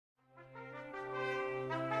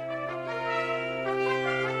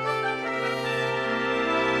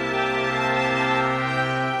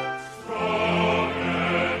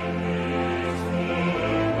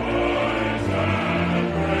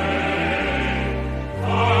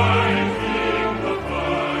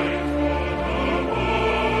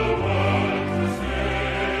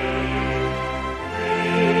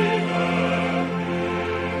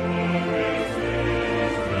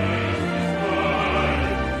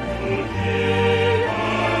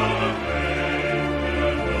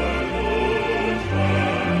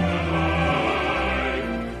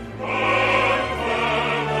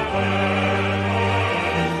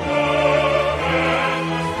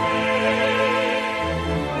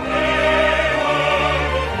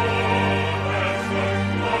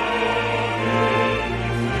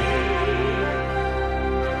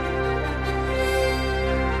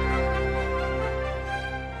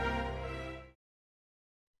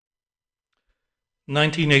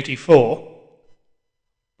1984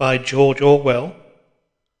 by George Orwell,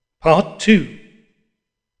 Part 2,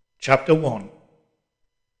 Chapter 1.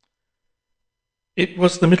 It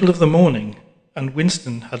was the middle of the morning, and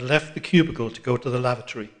Winston had left the cubicle to go to the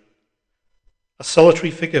lavatory. A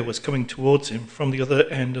solitary figure was coming towards him from the other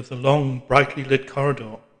end of the long, brightly lit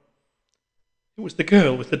corridor. It was the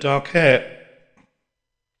girl with the dark hair.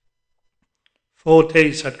 4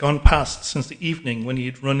 days had gone past since the evening when he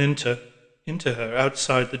had run into her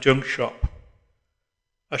outside the junk shop.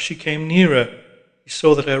 As she came nearer, he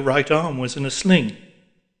saw that her right arm was in a sling,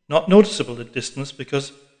 not noticeable at distance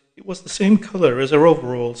because it was the same colour as her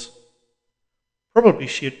overalls. Probably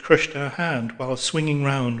she had crushed her hand while swinging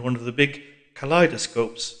round one of the big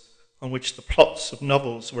kaleidoscopes on which the plots of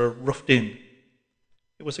novels were roughed in.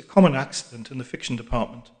 It was a common accident in the fiction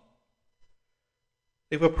department.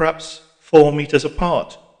 They were perhaps 4 meters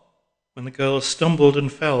apart when the girl stumbled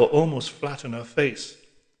and fell almost flat on her face.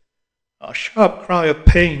 A sharp cry of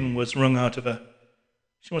pain was wrung out of her.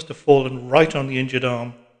 She must have fallen right on the injured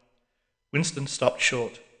arm. Winston stopped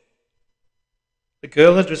short. The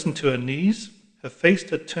girl had risen to her knees. Her face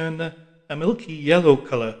had turned a milky yellow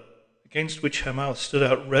colour, against which her mouth stood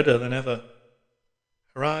out redder than ever.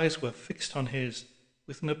 Her eyes were fixed on his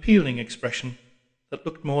with an appealing expression that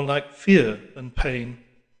looked more like fear than pain.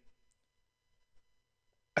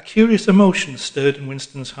 A curious emotion stirred in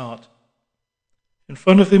Winston's heart. In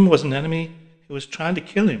front of him was an enemy who was trying to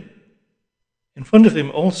kill him. In front of him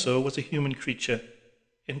also was a human creature,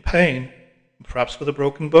 in pain, and perhaps with a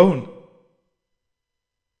broken bone.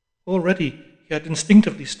 Already he had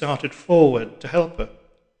instinctively started forward to help her.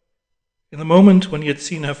 In the moment when he had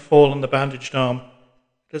seen her fall on the bandaged arm,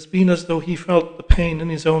 it has been as though he felt the pain in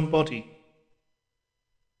his own body.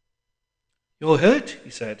 "You're hurt," he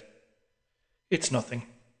said. "It's nothing.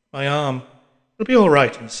 My arm. It'll be all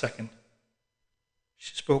right in a second."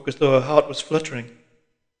 She spoke as though her heart was fluttering.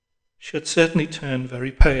 She had certainly turned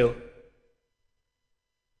very pale.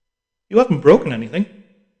 "You haven't broken anything?"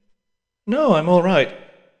 "No, I'm all right.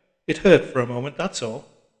 It hurt for a moment, that's all."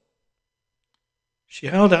 She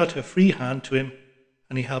held out her free hand to him,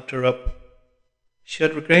 and he helped her up. She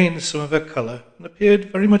had regained some of her colour and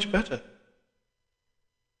appeared very much better.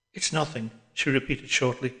 "It's nothing," she repeated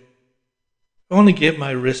shortly. "I only gave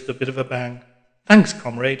my wrist a bit of a bang. Thanks,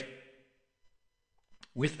 comrade."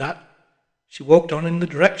 With that, she walked on in the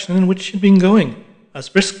direction in which she had been going, as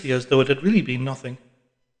briskly as though it had really been nothing.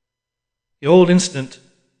 The old incident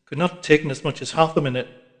could not have taken as much as half a minute.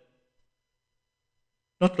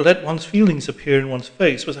 Not to let one's feelings appear in one's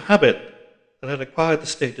face was a habit that had acquired the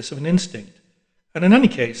status of an instinct, and in any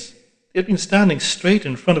case, they had been standing straight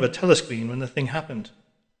in front of a telescreen when the thing happened.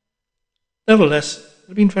 Nevertheless, it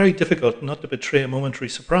had been very difficult not to betray a momentary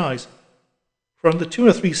surprise, for in the 2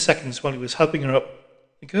 or 3 seconds while he was helping her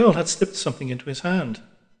up, the girl had slipped something into his hand.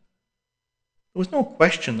 There was no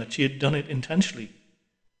question that she had done it intentionally.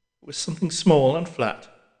 It was something small and flat.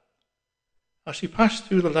 As he passed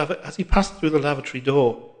through the lavatory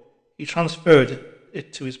door, he transferred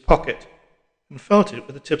it to his pocket and felt it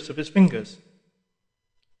with the tips of his fingers.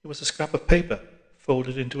 It was a scrap of paper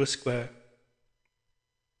folded into a square.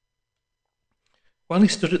 While he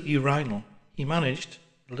stood at the urinal, he managed,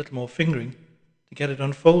 with a little more fingering, to get it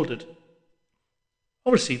unfolded.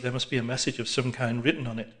 Obviously, there must be a message of some kind written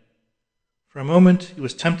on it. For a moment, he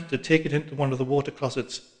was tempted to take it into one of the water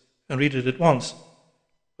closets and read it at once,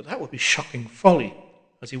 but that would be shocking folly,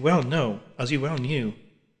 as he well knew.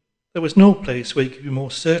 There was no place where he could be more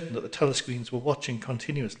certain that the telescreens were watching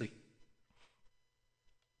continuously.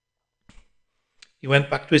 He went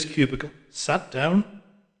back to his cubicle, sat down,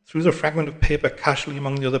 threw the fragment of paper casually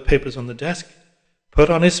among the other papers on the desk, put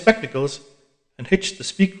on his spectacles, and hitched the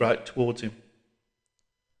speakwrite towards him.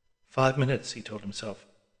 5 minutes, he told himself.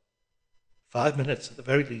 5 minutes at the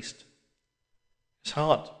very least. His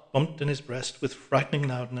heart bumped in his breast with frightening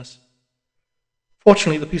loudness.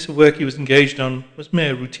 Fortunately, the piece of work he was engaged on was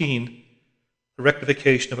mere routine, the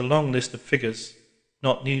rectification of a long list of figures,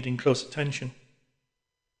 not needing close attention.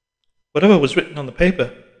 Whatever was written on the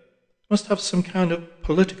paper must have some kind of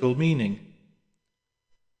political meaning.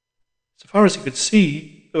 So far as he could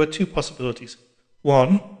see, there were 2 possibilities.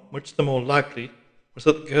 One, much the more likely, was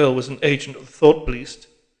that the girl was an agent of the thought police,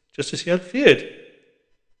 just as he had feared.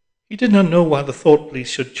 He did not know why the thought police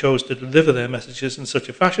should choose to deliver their messages in such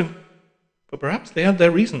a fashion, but perhaps they had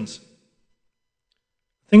their reasons.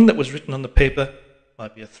 The thing that was written on the paper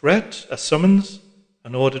might be a threat, a summons,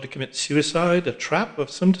 an order to commit suicide, a trap of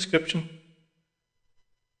some description.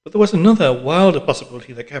 But there was another, wilder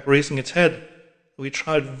possibility that kept raising its head, though he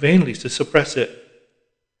tried vainly to suppress it.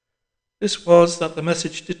 This was that the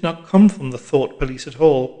message did not come from the thought police at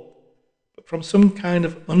all, but from some kind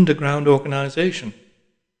of underground organization.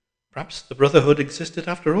 Perhaps the Brotherhood existed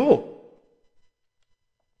after all.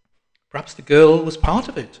 Perhaps the girl was part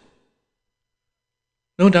of it.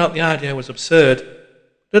 No doubt the idea was absurd,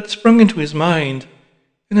 but it sprung into his mind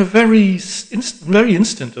in a very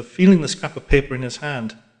instant of feeling the scrap of paper in his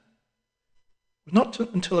hand. It was not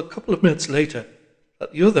until a couple of minutes later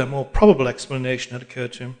that the other, more probable explanation had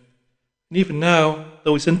occurred to him. And even now,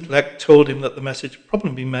 though his intellect told him that the message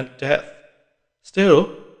probably meant death,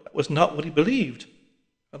 still, that was not what he believed.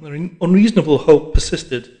 And the unreasonable hope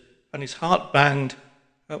persisted, and his heart banged.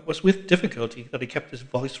 It was with difficulty that he kept his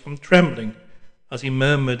voice from trembling as he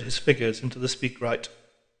murmured his figures into the speakwrite.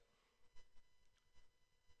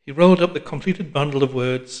 He rolled up the completed bundle of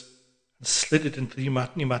words and slid it into the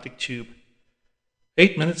pneumatic tube.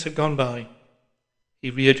 8 minutes had gone by. He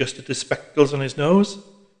readjusted his spectacles on his nose,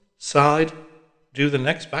 sighed, drew the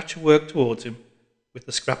next batch of work towards him with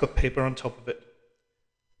the scrap of paper on top of it.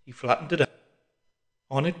 He flattened it out.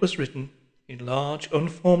 On it was written in large,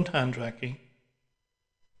 unformed handwriting,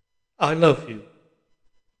 "I love you."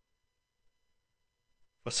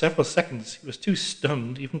 For several seconds he was too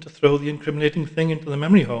stunned even to throw the incriminating thing into the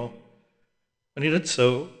memory hole. When he did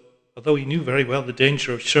so, although he knew very well the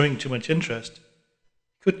danger of showing too much interest,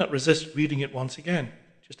 he could not resist reading it once again,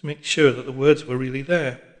 just to make sure that the words were really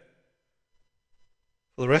there.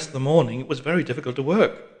 For the rest of the morning it was very difficult to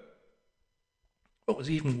work. What was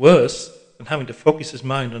even worse than having to focus his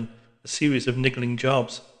mind on a series of niggling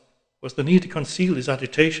jobs was the need to conceal his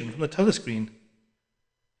agitation from the telescreen.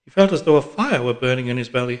 He felt as though a fire were burning in his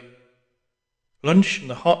belly. Lunch in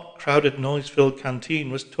the hot, crowded, noise-filled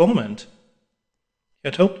canteen was torment. He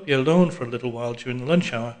had hoped to be alone for a little while during the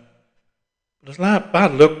lunch hour, but as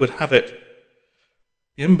bad luck would have it,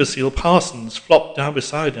 the imbecile Parsons flopped down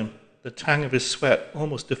beside him, the tang of his sweat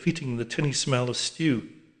almost defeating the tinny smell of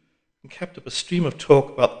stew, and kept up a stream of talk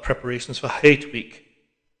about the preparations for Hate Week.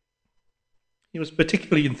 He was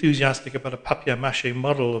particularly enthusiastic about a papier-mâché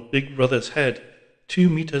model of Big Brother's head, 2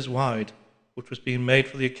 meters wide, which was being made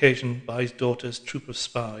for the occasion by his daughter's troop of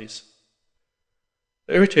spies.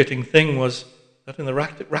 The irritating thing was that in the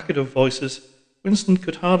racket of voices, Winston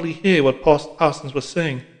could hardly hear what Parsons was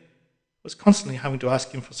saying. He was constantly having to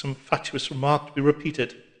ask him for some fatuous remark to be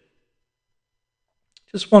repeated.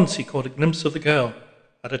 Just once he caught a glimpse of the girl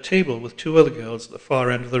at a table with 2 other girls at the far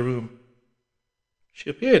end of the room. She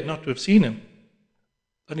appeared not to have seen him,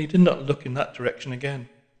 and he did not look in that direction again.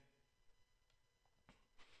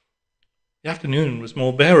 The afternoon was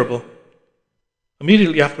more bearable.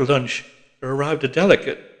 Immediately after lunch, there arrived a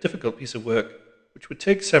delicate, difficult piece of work, which would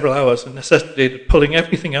take several hours and necessitated putting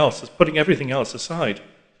everything else aside.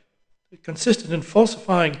 It consisted in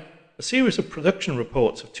falsifying a series of production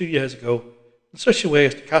reports of 2 years ago in such a way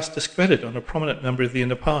as to cast discredit on a prominent member of the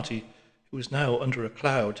inner party who was now under a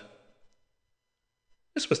cloud.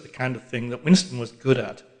 This was the kind of thing that Winston was good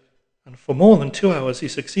at, and for more than 2 hours he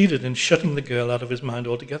succeeded in shutting the girl out of his mind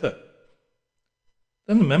altogether.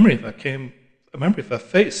 Then a memory of her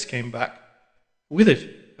face came back. With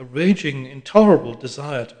it, a raging, intolerable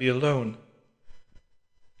desire to be alone.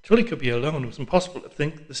 Until he could be alone, it was impossible to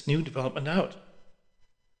think this new development out.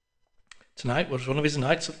 Tonight was one of his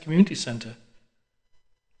nights at the community centre.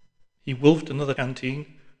 He wolfed another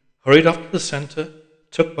canteen, hurried off to the centre,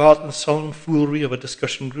 took part in the solemn foolery of a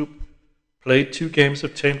discussion group, played 2 games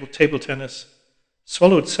of table tennis,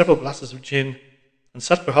 swallowed several glasses of gin, and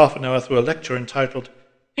sat for half an hour through a lecture entitled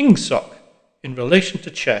Ingsoc in Relation to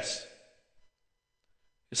Chess.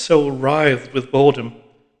 His soul writhed with boredom,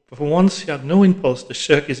 but for once he had no impulse to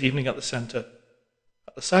shirk his evening at the centre.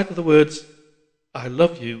 At the sight of the words, "I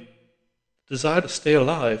love you," the desire to stay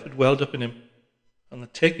alive had welled up in him, and the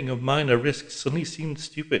taking of minor risks suddenly seemed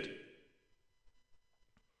stupid.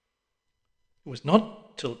 It was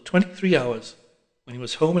not till 23 hours, when he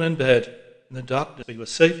was home and in bed, in the darkness, where he was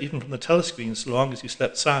safe even from the telescreen so long as he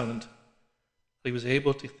slept silent, that he was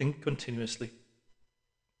able to think continuously.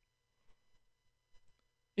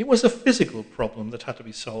 It was a physical problem that had to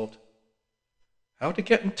be solved. How to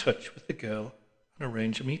get in touch with the girl and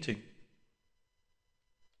arrange a meeting.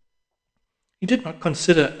 He did not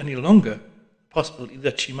consider any longer the possibility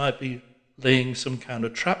that she might be laying some kind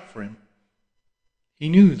of trap for him. He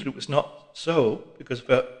knew that it was not so because of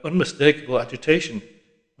her unmistakable agitation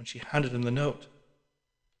when she handed him the note.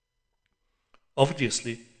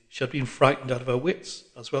 Obviously, she had been frightened out of her wits,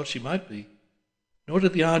 as well she might be, nor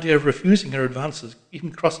did the idea of refusing her advances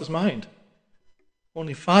even cross his mind.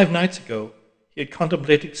 Only 5 nights ago, he had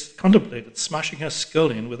contemplated smashing her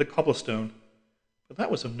skull in with a cobblestone, but that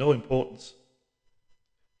was of no importance.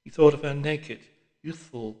 He thought of her naked,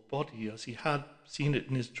 youthful body as he had seen it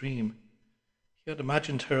in his dream. He had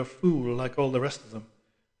imagined her a fool like all the rest of them,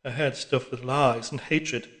 her head stuffed with lies and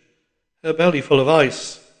hatred, her belly full of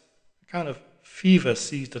ice. A kind of fever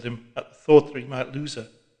seized at him at the thought that he might lose her.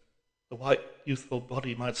 The white, youthful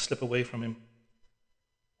body might slip away from him.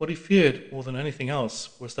 What he feared more than anything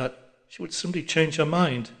else was that she would simply change her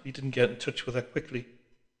mind if he didn't get in touch with her quickly.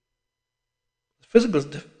 The physical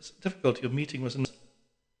difficulty of meeting was it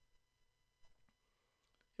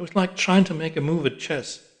was like trying to make a move at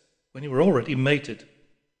chess when you were already mated.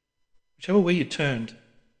 Whichever way you turned,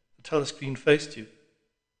 the telescreen faced you.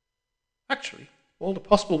 Actually, all the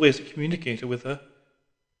possible ways to communicate with her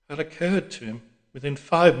had occurred to him within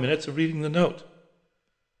 5 minutes of reading the note.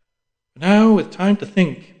 But now, with time to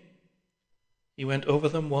think, he went over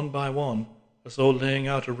them one by one, as though laying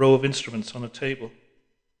out a row of instruments on a table.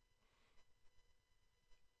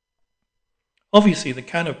 Obviously, the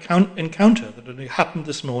kind of encounter that had happened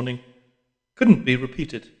this morning couldn't be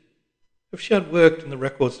repeated. If she had worked in the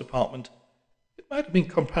records department, it might have been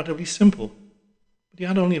comparatively simple, but he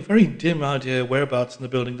had only a very dim idea whereabouts in the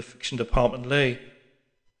building the fiction department lay,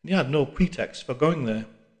 and he had no pretext for going there.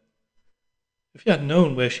 If he had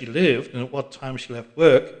known where she lived and at what time she left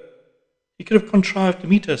work, he could have contrived to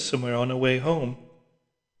meet her somewhere on her way home,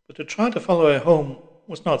 but to try to follow her home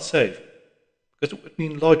was not safe, because it would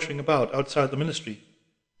mean loitering about outside the ministry,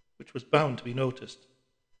 which was bound to be noticed.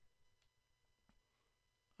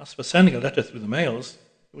 As for sending a letter through the mails,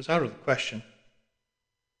 it was out of the question.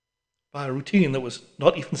 By a routine that was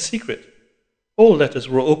not even secret, all letters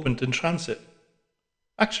were opened in transit.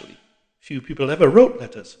 Actually, few people ever wrote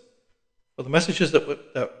letters. For the messages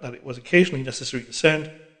that it was occasionally necessary to send,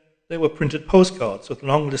 they were printed postcards with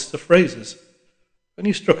long lists of phrases, and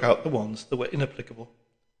he struck out the ones that were inapplicable.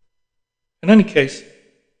 In any case,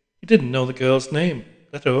 he didn't know the girl's name,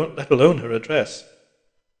 let alone her address.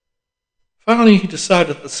 Finally, he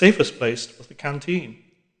decided that the safest place was the canteen.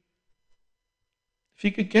 If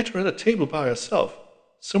he could get her at a table by herself,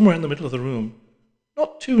 somewhere in the middle of the room,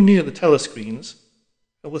 not too near the telescreens,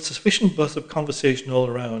 and with sufficient buzz of conversation all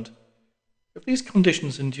around, if these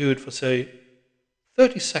conditions endured for, say,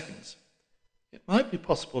 30 seconds, it might be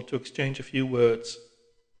possible to exchange a few words.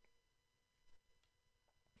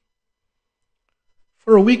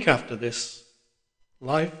 For a week after this,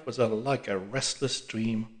 life was like a restless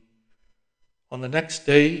dream. On the next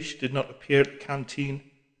day, she did not appear at the canteen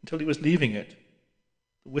until he was leaving it,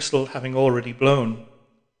 the whistle having already blown.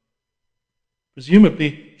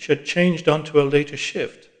 Presumably, she had changed onto a later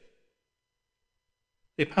shift.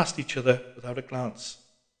 They passed each other without a glance.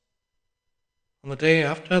 On the day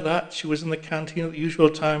after that, she was in the canteen at the usual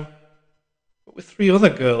time, but with 3 other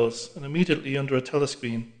girls and immediately under a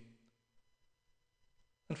telescreen.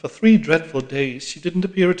 And for 3 dreadful days, she didn't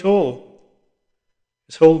appear at all.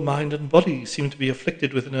 His whole mind and body seemed to be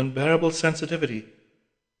afflicted with an unbearable sensitivity,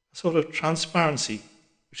 a sort of transparency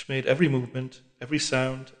which made every movement, every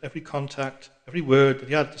sound, every contact, every word that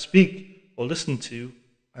he had to speak or listen to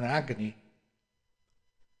an agony.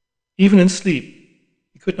 Even in sleep,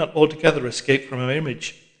 he could not altogether escape from her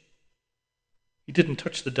image. He didn't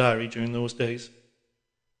touch the diary during those days.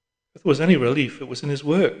 If there was any relief, it was in his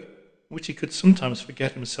work, in which he could sometimes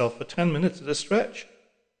forget himself for 10 minutes at a stretch.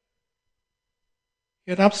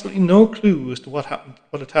 He had absolutely no clue as to what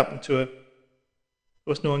had happened to her. There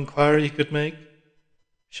was no inquiry he could make.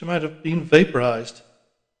 She might have been vaporized.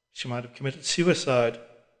 She might have committed suicide.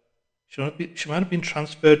 She might have been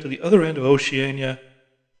transferred to the other end of Oceania.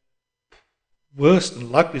 Worst and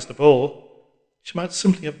likeliest of all, she might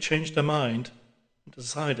simply have changed her mind and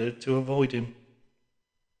decided to avoid him.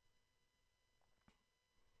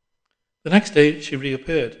 The next day she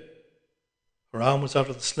reappeared. Her arm was out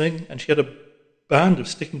of the sling and she had a band of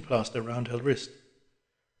sticking plaster around her wrist.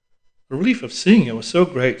 The relief of seeing her was so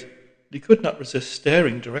great that he could not resist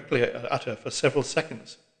staring directly at her for several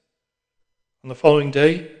seconds. On the following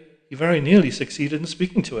day, he very nearly succeeded in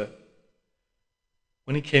speaking to her.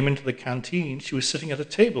 When he came into the canteen, she was sitting at a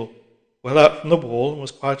table, well out from the wall, and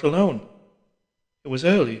was quite alone. It was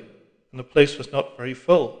early, and the place was not very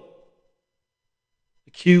full.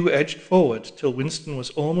 The queue edged forward till Winston was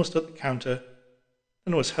almost at the counter,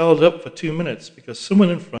 and was held up for 2 minutes because someone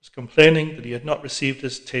in front was complaining that he had not received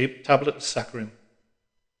his tablet of saccharin.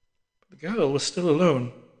 But the girl was still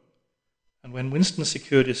alone, and when Winston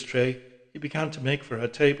secured his tray, he began to make for her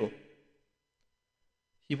table.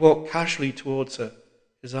 He walked casually towards her,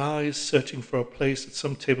 his eyes searching for a place at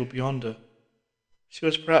some table beyond her. She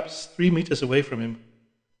was perhaps 3 meters away from him.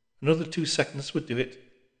 Another 2 seconds would do it.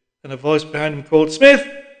 Then a voice behind him called, "Smith!"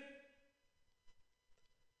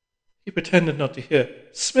 He He pretended not to hear.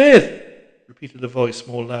 "Smith!" repeated the voice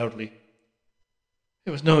more loudly.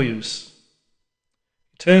 It was no use.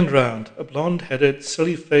 He turned round. A blonde-headed,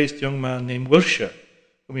 silly-faced young man named Wilshire,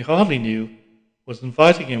 whom he hardly knew, was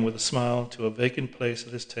inviting him with a smile to a vacant place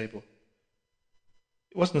at his table.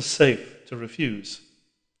 It wasn't safe to refuse.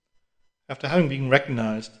 After having been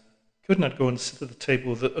recognised, he could not go and sit at the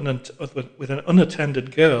table with an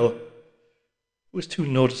unattended girl. It was too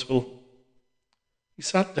noticeable. He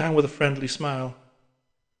sat down with a friendly smile.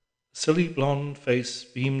 The silly blonde face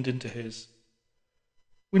beamed into his.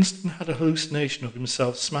 Winston had a hallucination of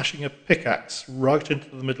himself smashing a pickaxe right into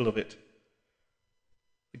the middle of it.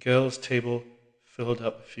 The girl's table filled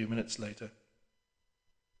up a few minutes later.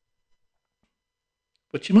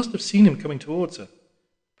 But she must have seen him coming towards her.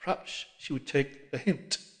 Perhaps she would take the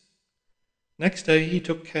hint. Next day he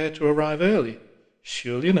took care to arrive early.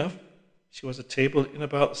 Surely enough, she was at table in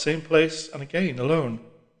about the same place and again alone.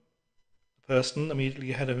 The person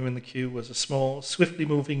immediately ahead of him in the queue was a small, swiftly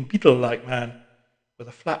moving beetle-like man with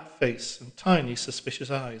a flat face and tiny, suspicious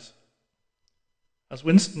eyes. As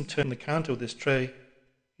Winston turned the counter with his tray,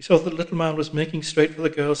 he saw that the little man was making straight for the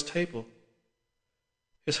girl's table.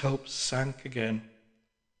 His hopes sank again.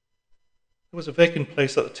 There was a vacant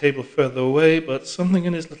place at the table further away, but something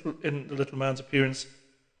in the little man's appearance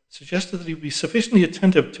suggested that he would be sufficiently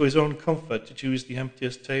attentive to his own comfort to choose the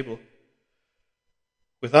emptiest table.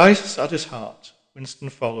 With ice at his heart, Winston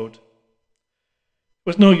followed. It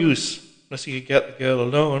was no use unless he could get the girl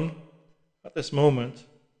alone. At this moment,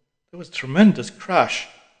 there was a tremendous crash.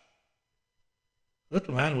 The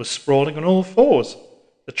little man was sprawling on all fours.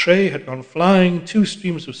 The tray had gone flying. 2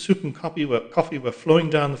 streams of soup and coffee were flowing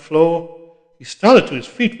down the floor. He started to his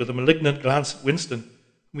feet with a malignant glance at Winston,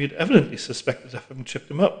 whom he had evidently suspected of having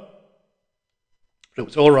tripped him up. But it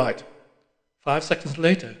was all right. 5 seconds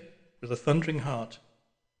later, with a thundering heart,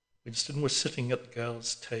 Winston was sitting at the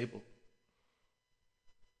girl's table.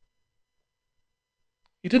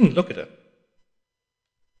 He didn't look at her.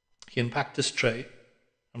 He unpacked his tray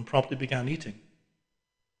and promptly began eating.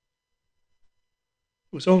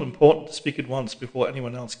 It was all important to speak at once before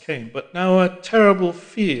anyone else came, but now a terrible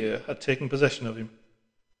fear had taken possession of him.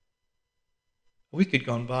 A week had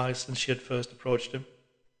gone by since she had first approached him.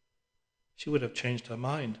 She would have changed her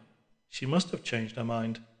mind. She must have changed her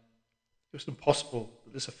mind. It was impossible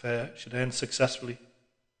that this affair should end successfully.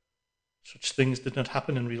 Such things did not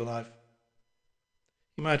happen in real life.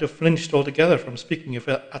 He might have flinched altogether from speaking of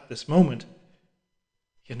it at this moment.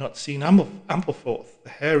 He had not seen Ampleforth, the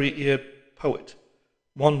hairy-eared poet,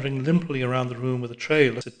 wandering limply around the room with a tray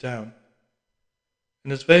to sit down.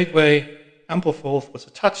 In his vague way, Ampleforth was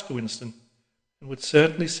attached to Winston and would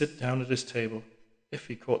certainly sit down at his table if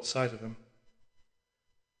he caught sight of him.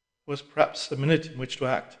 There was perhaps a minute in which to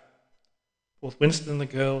act. Both Winston and the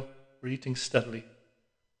girl were eating steadily.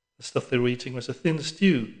 The stuff they were eating was a thin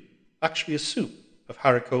stew, actually a soup of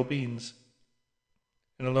haricot beans.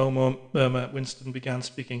 In a low murmur, Winston began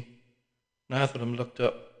speaking. Neither of them looked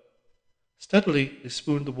up. Steadily, they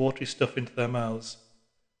spooned the watery stuff into their mouths,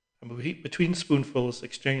 and between spoonfuls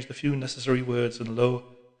exchanged the few necessary words in low,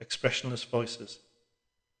 expressionless voices.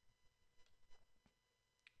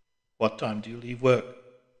 "What time do you leave work?"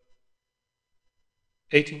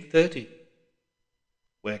 18:30.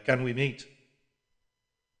 "Where can we meet?"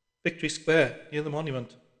 "Victory Square, near the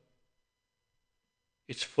monument."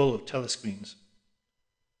 "It's full of telescreens."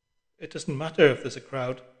 "It doesn't matter if there's a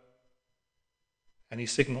crowd." "Any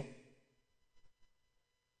signal?"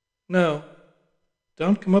 "No.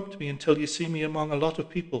 Don't come up to me until you see me among a lot of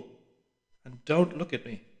people. And don't look at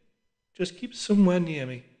me. Just keep somewhere near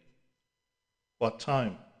me." "What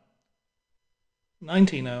time?"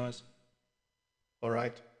 19 hours. "All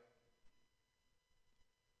right."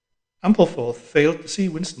 Ampleforth failed to see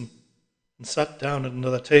Winston and sat down at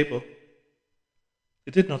another table.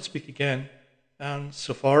 They did not speak again, and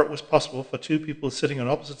so far it was possible for 2 people sitting on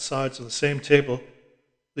opposite sides of the same table,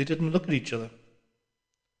 they didn't look at each other.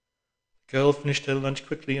 The girl finished her lunch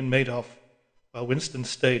quickly and made off, while Winston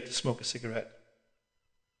stayed to smoke a cigarette.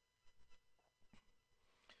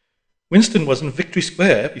 Winston was in Victory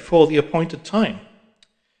Square before the appointed time.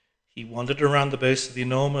 He wandered around the base of the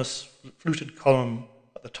enormous fluted column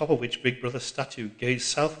at the top of which Big Brother's statue gazed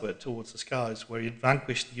southward towards the skies where he had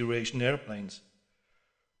vanquished the Eurasian aeroplanes.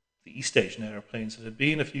 The East Asian aeroplanes that had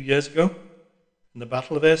been a few years ago in the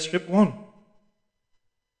Battle of Airstrip 1.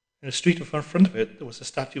 In a street in front of it, there was a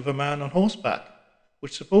statue of a man on horseback,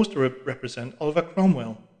 which was supposed to represent Oliver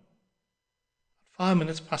Cromwell. At 5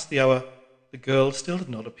 minutes past the hour, the girl still had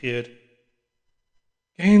not appeared.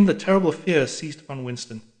 Again, the terrible fear seized upon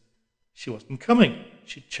Winston. She wasn't coming.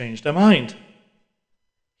 She'd changed her mind.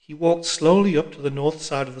 He walked slowly up to the north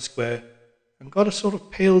side of the square and got a sort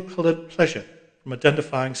of pale-coloured pleasure from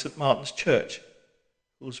identifying St. Martin's Church,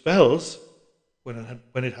 whose bells, when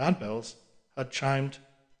it had bells, had chimed,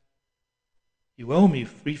 "You owe me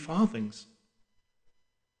 3 farthings."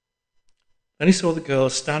 Then he saw the girl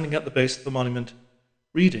standing at the base of the monument,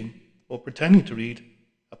 reading, or pretending to read,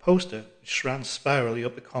 a poster which ran spirally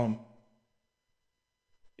up the column.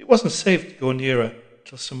 It wasn't safe to go nearer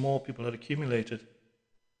till some more people had accumulated.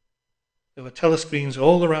 There were telescreens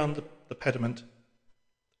all around the pediment,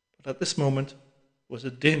 but at this moment there was a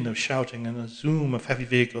din of shouting and a zoom of heavy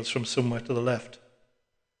vehicles from somewhere to the left.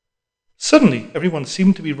 Suddenly, everyone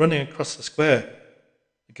seemed to be running across the square.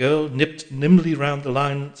 The girl nipped nimbly round the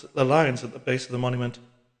lions at the base of the monument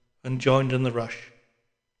and joined in the rush.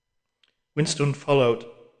 Winston followed.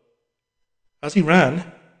 As he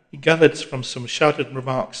ran, he gathered from some shouted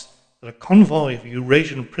remarks that a convoy of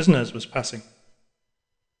Eurasian prisoners was passing.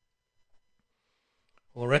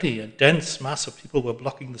 Already a dense mass of people were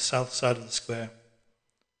blocking the south side of the square.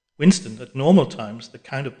 Winston, at normal times, the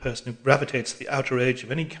kind of person who gravitates to the outer edge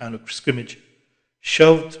of any kind of scrimmage,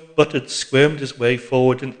 shoved, butted, squirmed his way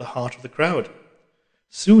forward into the heart of the crowd.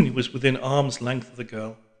 Soon he was within arm's length of the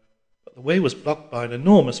girl, but the way was blocked by an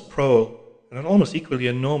enormous prole and an almost equally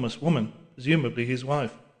enormous woman, presumably his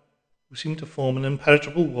wife, who seemed to form an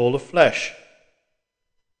impenetrable wall of flesh.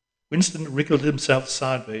 Winston wriggled himself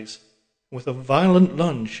sideways, and with a violent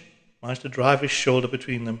lunge managed to drive his shoulder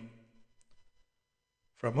between them.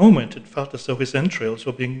 For a moment it felt as though his entrails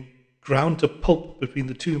were being ground to pulp between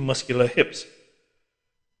the 2 muscular hips.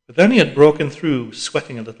 But then he had broken through,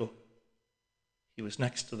 sweating a little. He was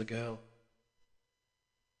next to the girl.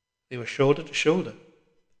 They were shoulder to shoulder,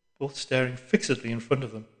 both staring fixedly in front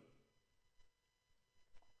of them.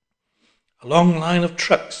 A long line of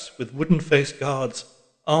trucks with wooden-faced guards,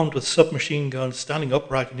 armed with submachine guns standing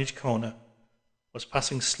upright in each corner, was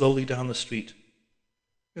passing slowly down the street.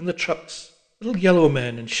 In the trucks, little yellow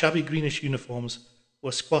men in shabby greenish uniforms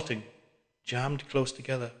were squatting, jammed close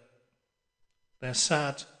together. Their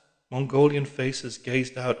sad, Mongolian faces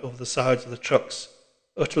gazed out over the sides of the trucks,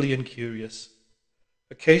 utterly incurious.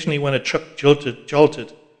 Occasionally when a truck jolted,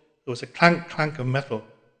 there was a clank of metal.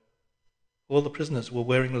 All the prisoners were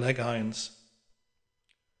wearing leg irons.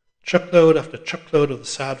 Truckload after truckload of the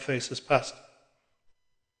sad faces passed.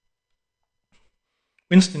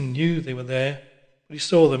 Winston knew they were there, but he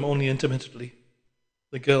saw them only intermittently.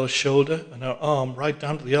 The girl's shoulder and her arm right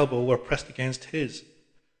down to the elbow were pressed against his.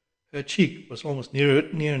 Her cheek was almost near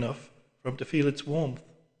enough for him to feel its warmth.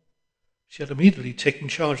 She had immediately taken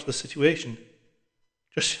charge of the situation,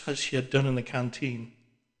 just as she had done in the canteen.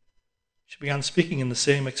 She began speaking in the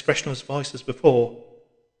same expressionless voice as before,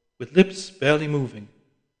 with lips barely moving,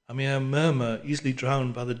 a mere murmur easily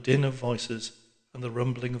drowned by the din of voices and the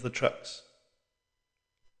rumbling of the trucks.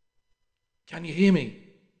 "Can you hear me?"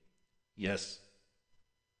 "Yes."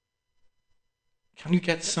 "Can you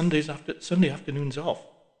get Sunday afternoons off?"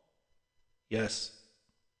 "Yes."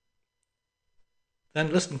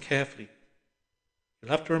 "Then listen carefully.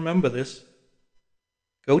 You'll have to remember this.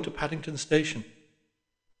 Go to Paddington Station."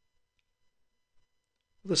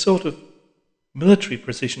 With a sort of military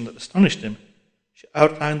precision that astonished him, she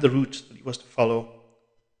outlined the route that he was to follow.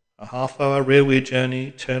 A half-hour railway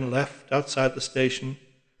journey, turn left outside the station,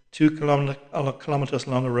 2 kilometres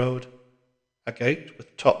along a road, a gate with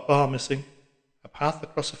the top bar missing, a path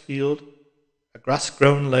across a field, a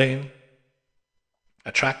grass-grown lane,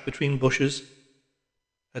 a track between bushes,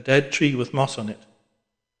 a dead tree with moss on it.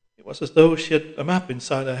 It was as though she had a map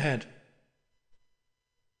inside her head.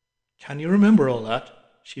 "Can you remember all that?"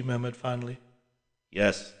 she murmured finally.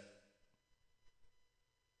 "Yes."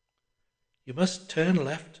 "You must turn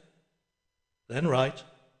left, then right,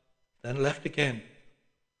 then left again.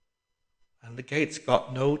 And the gate's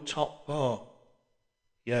got no top bar."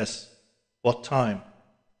 "Yes. What time?"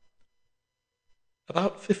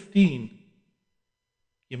 "About 15.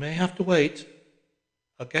 You may have to wait.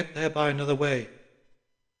 I'll get there by another way.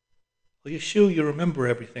 Are you sure you remember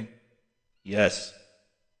everything?" "Yes."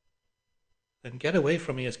 "Then get away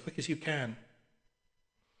from me as quick as you can."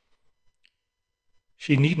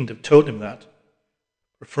 She needn't have told him that,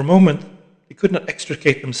 but for a moment they could not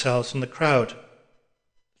extricate themselves from the crowd.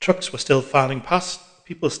 The trucks were still filing past,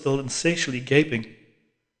 people still insatiably gaping.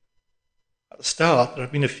 At the start there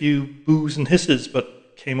had been a few boos and hisses,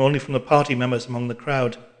 but came only from the party members among the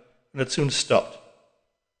crowd, and had soon stopped.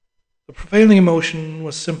 The prevailing emotion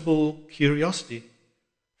was simple curiosity.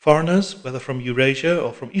 Foreigners, whether from Eurasia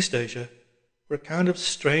or from East Asia, were a kind of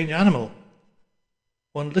strange animal.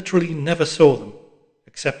 One literally never saw them,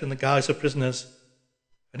 except in the guise of prisoners,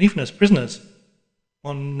 and even as prisoners,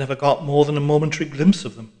 One never got more than a momentary glimpse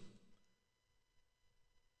of them.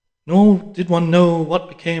 Nor did one know what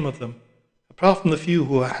became of them. Apart from the few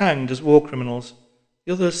who were hanged as war criminals,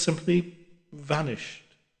 the others simply vanished,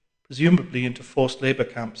 presumably into forced labour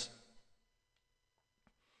camps.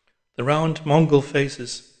 The round Mongol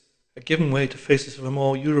faces had given way to faces of a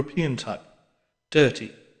more European type,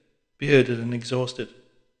 dirty, bearded and exhausted.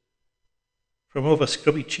 From over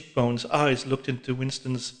scrubby cheekbones, eyes looked into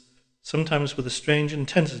Winston's, sometimes with a strange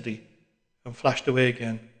intensity, and flashed away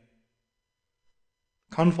again.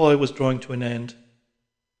 The convoy was drawing to an end.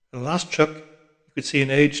 In the last truck, you could see an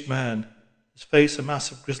aged man, his face a mass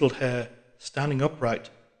of grizzled hair, standing upright,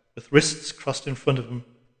 with wrists crossed in front of him,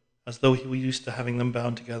 as though he were used to having them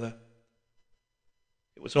bound together.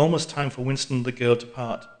 It was almost time for Winston and the girl to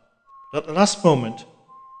part, but at the last moment,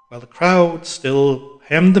 while the crowd still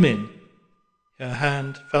hemmed them in, her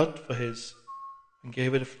hand felt for his and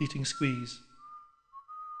gave it a fleeting squeeze.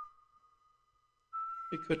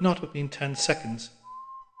 It could not have been 10 seconds,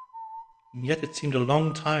 and yet it seemed a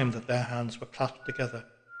long time that their hands were clasped together.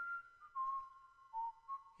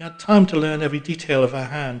 He had time to learn every detail of her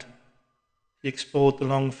hand. He explored the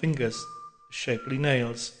long fingers, the shapely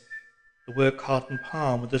nails, the work-hardened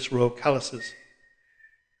palm with its row of calluses,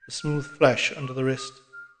 the smooth flesh under the wrist.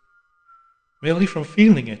 Merely from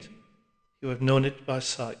feeling it, he would have known it by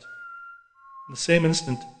sight. In the same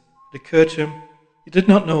instant, it occurred to him he did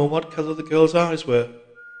not know what colour the girl's eyes were.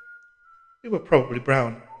 They were probably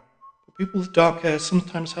brown, but people with dark hair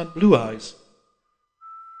sometimes had blue eyes.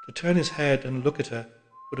 To turn his head and look at her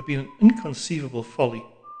would have been an inconceivable folly.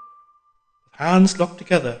 With hands locked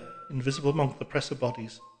together, invisible among the press of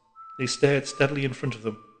bodies, they stared steadily in front of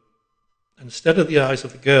them. And instead of the eyes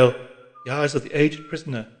of the girl, the eyes of the aged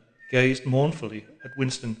prisoner gazed mournfully at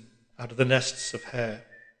Winston out of the nests of hair.